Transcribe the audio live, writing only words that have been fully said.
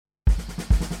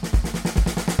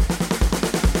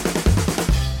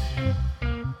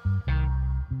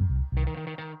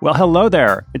Well, hello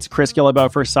there. It's Chris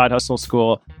Guillebeau for Side Hustle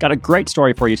School. Got a great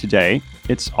story for you today.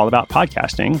 It's all about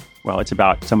podcasting. Well, it's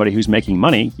about somebody who's making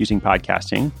money using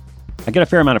podcasting. I get a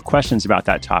fair amount of questions about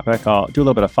that topic. I'll do a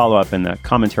little bit of follow-up in the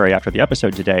commentary after the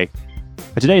episode today.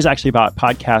 But today is actually about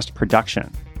podcast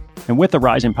production. And with the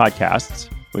rise in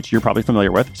podcasts, which you're probably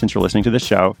familiar with since you're listening to this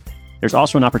show, there's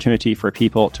also an opportunity for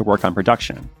people to work on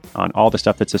production, on all the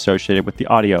stuff that's associated with the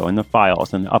audio and the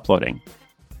files and the uploading.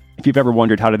 If you've ever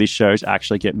wondered how do these shows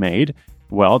actually get made,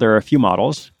 well, there are a few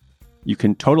models. You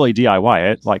can totally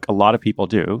DIY it, like a lot of people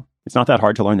do. It's not that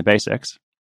hard to learn the basics.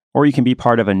 Or you can be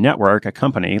part of a network, a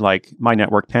company like my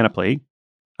network, Panoply.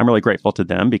 I'm really grateful to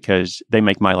them because they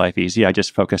make my life easy. I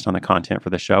just focused on the content for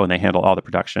the show and they handle all the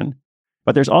production.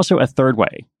 But there's also a third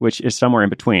way, which is somewhere in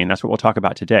between. That's what we'll talk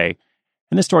about today.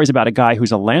 And this story is about a guy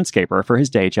who's a landscaper for his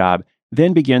day job,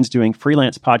 then begins doing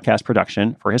freelance podcast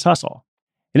production for his hustle.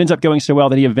 It ends up going so well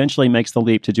that he eventually makes the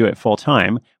leap to do it full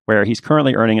time, where he's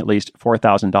currently earning at least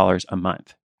 $4,000 a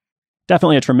month.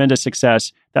 Definitely a tremendous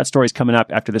success. That story's coming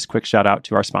up after this quick shout out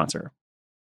to our sponsor.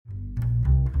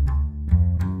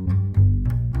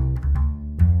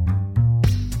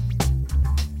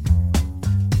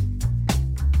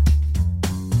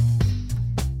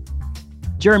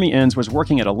 Jeremy Enns was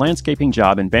working at a landscaping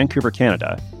job in Vancouver,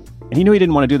 Canada, and he knew he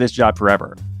didn't want to do this job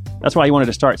forever. That's why he wanted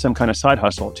to start some kind of side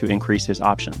hustle to increase his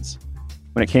options.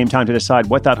 When it came time to decide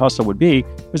what that hustle would be,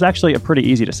 it was actually a pretty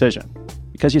easy decision.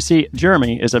 Because you see,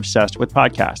 Jeremy is obsessed with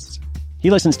podcasts. He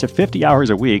listens to 50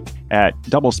 hours a week at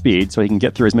double speed so he can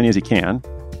get through as many as he can.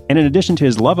 And in addition to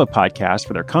his love of podcasts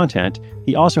for their content,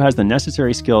 he also has the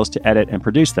necessary skills to edit and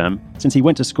produce them since he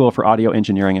went to school for audio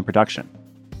engineering and production.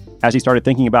 As he started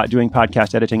thinking about doing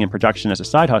podcast editing and production as a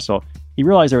side hustle, he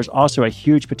realized there was also a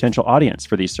huge potential audience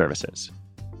for these services.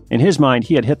 In his mind,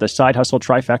 he had hit the side hustle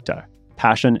trifecta: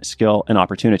 passion, skill, and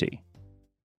opportunity.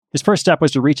 His first step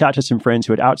was to reach out to some friends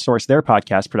who had outsourced their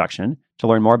podcast production to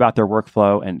learn more about their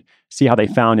workflow and see how they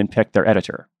found and picked their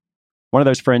editor. One of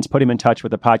those friends put him in touch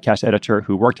with a podcast editor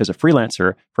who worked as a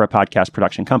freelancer for a podcast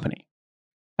production company.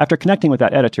 After connecting with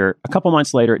that editor, a couple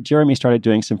months later, Jeremy started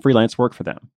doing some freelance work for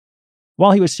them.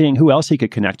 While he was seeing who else he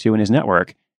could connect to in his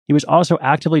network, he was also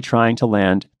actively trying to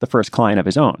land the first client of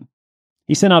his own.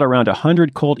 He sent out around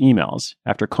 100 cold emails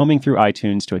after combing through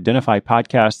iTunes to identify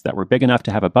podcasts that were big enough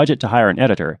to have a budget to hire an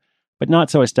editor, but not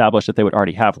so established that they would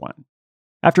already have one.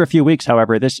 After a few weeks,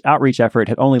 however, this outreach effort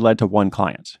had only led to one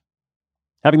client.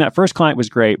 Having that first client was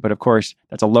great, but of course,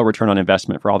 that's a low return on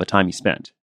investment for all the time he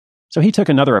spent. So he took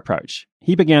another approach.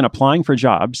 He began applying for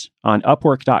jobs on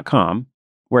Upwork.com,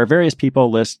 where various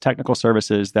people list technical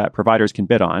services that providers can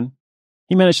bid on.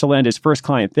 He managed to land his first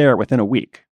client there within a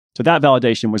week. So that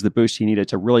validation was the boost he needed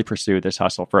to really pursue this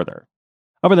hustle further.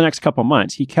 Over the next couple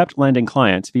months, he kept landing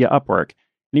clients via Upwork,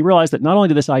 and he realized that not only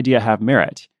did this idea have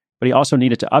merit, but he also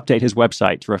needed to update his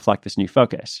website to reflect this new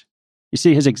focus. You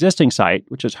see, his existing site,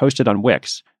 which is hosted on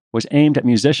Wix, was aimed at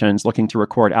musicians looking to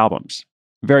record albums.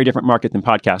 Very different market than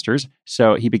podcasters,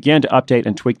 so he began to update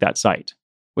and tweak that site.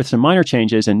 With some minor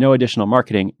changes and no additional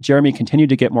marketing, Jeremy continued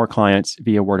to get more clients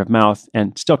via word of mouth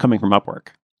and still coming from Upwork.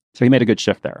 So he made a good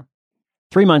shift there.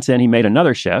 3 months in, he made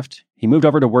another shift. He moved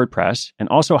over to WordPress and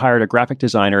also hired a graphic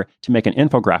designer to make an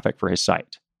infographic for his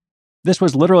site. This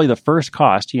was literally the first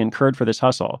cost he incurred for this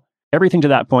hustle. Everything to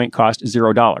that point cost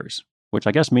 $0, which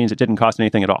I guess means it didn't cost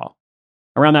anything at all.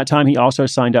 Around that time, he also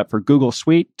signed up for Google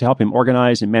Suite to help him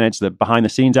organize and manage the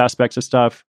behind-the-scenes aspects of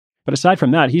stuff. But aside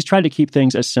from that, he's tried to keep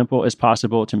things as simple as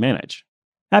possible to manage.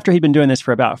 After he'd been doing this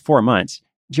for about 4 months,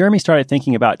 Jeremy started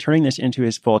thinking about turning this into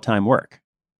his full-time work.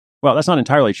 Well, that's not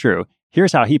entirely true.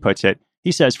 Here's how he puts it.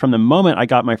 He says, from the moment I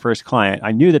got my first client,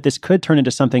 I knew that this could turn into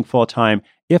something full-time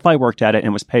if I worked at it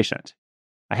and was patient.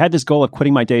 I had this goal of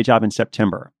quitting my day job in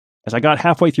September. As I got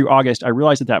halfway through August, I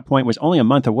realized at that point was only a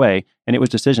month away, and it was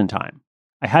decision time.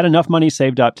 I had enough money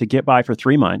saved up to get by for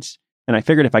 3 months, and I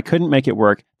figured if I couldn't make it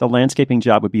work, the landscaping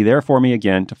job would be there for me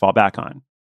again to fall back on.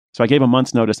 So I gave a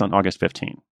month's notice on August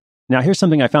 15. Now, here's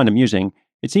something I found amusing.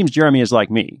 It seems Jeremy is like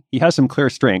me. He has some clear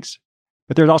strengths,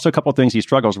 but there's also a couple of things he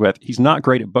struggles with. He's not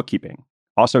great at bookkeeping,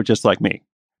 also just like me.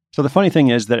 So the funny thing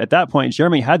is that at that point,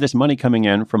 Jeremy had this money coming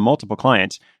in from multiple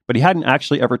clients, but he hadn't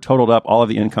actually ever totaled up all of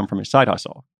the income from his side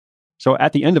hustle. So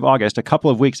at the end of August, a couple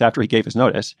of weeks after he gave his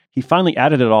notice, he finally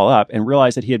added it all up and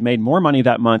realized that he had made more money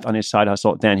that month on his side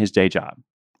hustle than his day job,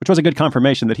 which was a good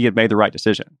confirmation that he had made the right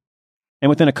decision. And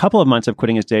within a couple of months of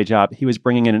quitting his day job, he was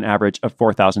bringing in an average of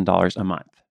 $4,000 a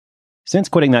month. Since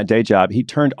quitting that day job, he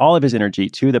turned all of his energy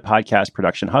to the podcast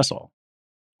production hustle.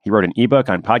 He wrote an ebook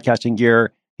on podcasting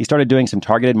gear. He started doing some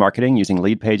targeted marketing using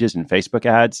lead pages and Facebook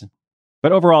ads.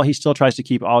 But overall, he still tries to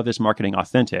keep all of this marketing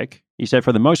authentic. He said,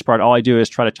 for the most part, all I do is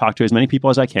try to talk to as many people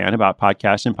as I can about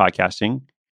podcasts and podcasting,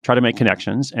 try to make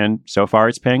connections, and so far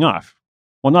it's paying off.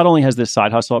 Well, not only has this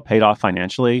side hustle paid off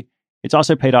financially, it's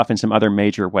also paid off in some other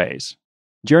major ways.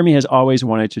 Jeremy has always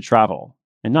wanted to travel,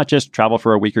 and not just travel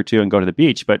for a week or two and go to the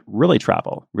beach, but really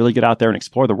travel, really get out there and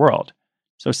explore the world.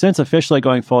 So since officially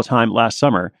going full-time last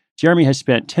summer, Jeremy has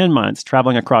spent 10 months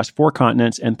traveling across 4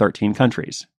 continents and 13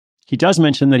 countries. He does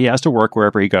mention that he has to work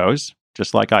wherever he goes,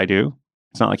 just like I do.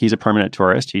 It's not like he's a permanent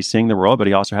tourist. He's seeing the world, but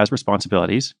he also has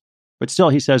responsibilities. But still,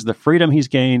 he says the freedom he's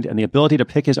gained and the ability to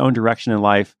pick his own direction in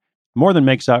life more than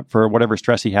makes up for whatever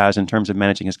stress he has in terms of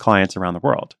managing his clients around the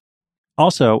world.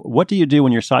 Also, what do you do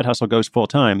when your side hustle goes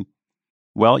full-time?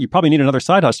 Well, you probably need another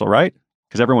side hustle, right?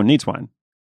 Because everyone needs one.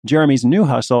 Jeremy's new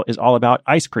hustle is all about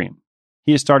ice cream.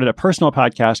 He has started a personal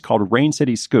podcast called Rain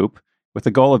City Scoop with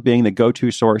the goal of being the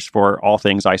go-to source for all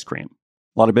things ice cream.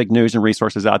 A lot of big news and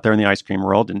resources out there in the ice cream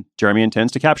world, and Jeremy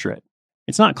intends to capture it.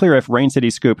 It's not clear if Rain City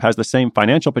Scoop has the same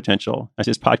financial potential as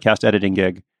his podcast editing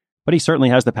gig, but he certainly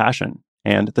has the passion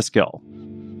and the skill.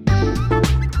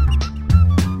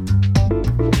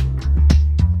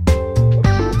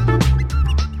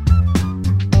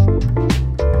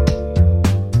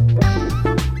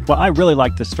 Well, I really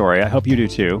like this story. I hope you do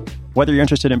too. Whether you're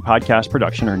interested in podcast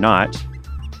production or not,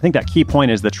 I think that key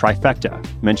point is the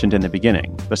trifecta mentioned in the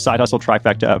beginning, the side hustle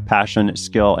trifecta of passion,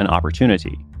 skill, and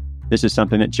opportunity. This is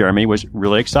something that Jeremy was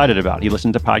really excited about. He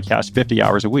listened to podcasts 50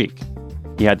 hours a week.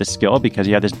 He had the skill because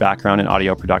he had this background in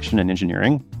audio production and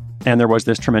engineering. And there was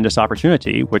this tremendous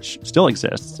opportunity, which still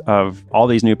exists, of all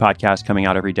these new podcasts coming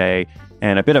out every day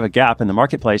and a bit of a gap in the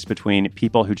marketplace between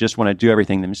people who just want to do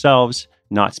everything themselves,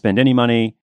 not spend any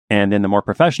money, and then the more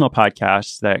professional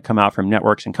podcasts that come out from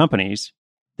networks and companies.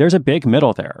 There's a big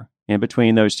middle there in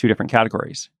between those two different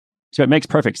categories. So it makes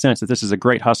perfect sense that this is a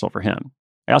great hustle for him.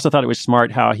 I also thought it was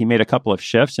smart how he made a couple of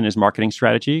shifts in his marketing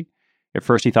strategy. At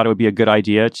first, he thought it would be a good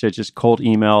idea to just cold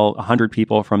email 100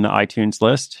 people from the iTunes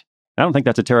list. I don't think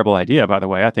that's a terrible idea, by the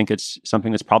way. I think it's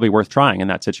something that's probably worth trying in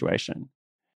that situation.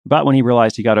 But when he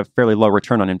realized he got a fairly low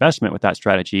return on investment with that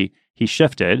strategy, he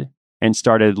shifted and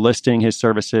started listing his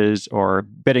services or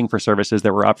bidding for services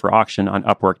that were up for auction on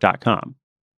Upwork.com.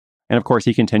 And of course,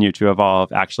 he continued to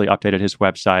evolve, actually updated his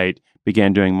website,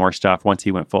 began doing more stuff once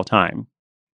he went full-time.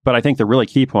 But I think the really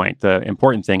key point, the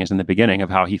important thing is in the beginning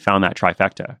of how he found that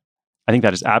trifecta. I think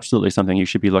that is absolutely something you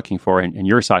should be looking for in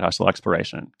your side hustle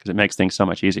exploration because it makes things so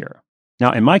much easier.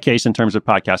 Now, in my case, in terms of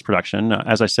podcast production,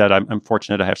 as I said, I'm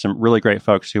fortunate to have some really great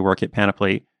folks who work at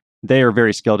Panoply. They are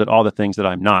very skilled at all the things that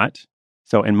I'm not.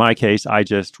 So in my case, I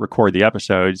just record the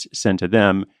episodes, send to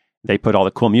them. They put all the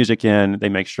cool music in. They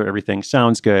make sure everything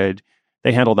sounds good.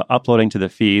 They handle the uploading to the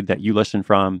feed that you listen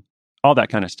from, all that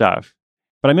kind of stuff.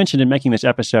 But I mentioned in making this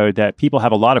episode that people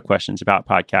have a lot of questions about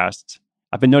podcasts.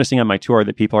 I've been noticing on my tour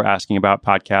that people are asking about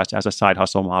podcasts as a side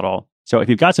hustle model. So if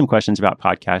you've got some questions about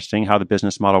podcasting, how the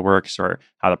business model works or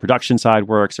how the production side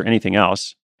works or anything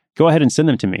else, go ahead and send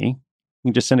them to me. You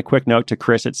can just send a quick note to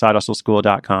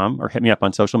chris@sidehustleschool.com or hit me up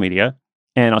on social media,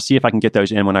 and I'll see if I can get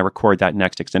those in when I record that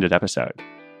next extended episode.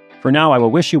 For now, I will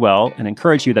wish you well and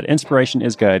encourage you that inspiration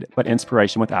is good, but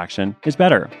inspiration with action is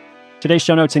better. Today's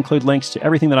show notes include links to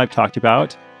everything that I've talked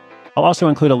about. I'll also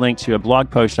include a link to a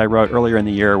blog post I wrote earlier in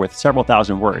the year with several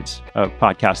thousand words of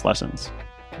podcast lessons.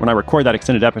 When I record that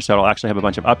extended episode, I'll actually have a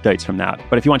bunch of updates from that.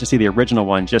 But if you want to see the original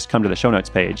one, just come to the show notes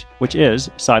page, which is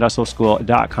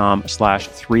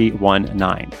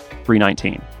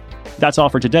sidehustleschool.com/319. That's all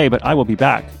for today, but I will be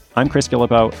back. I'm Chris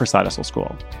Guillebeau for Side Hustle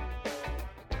School.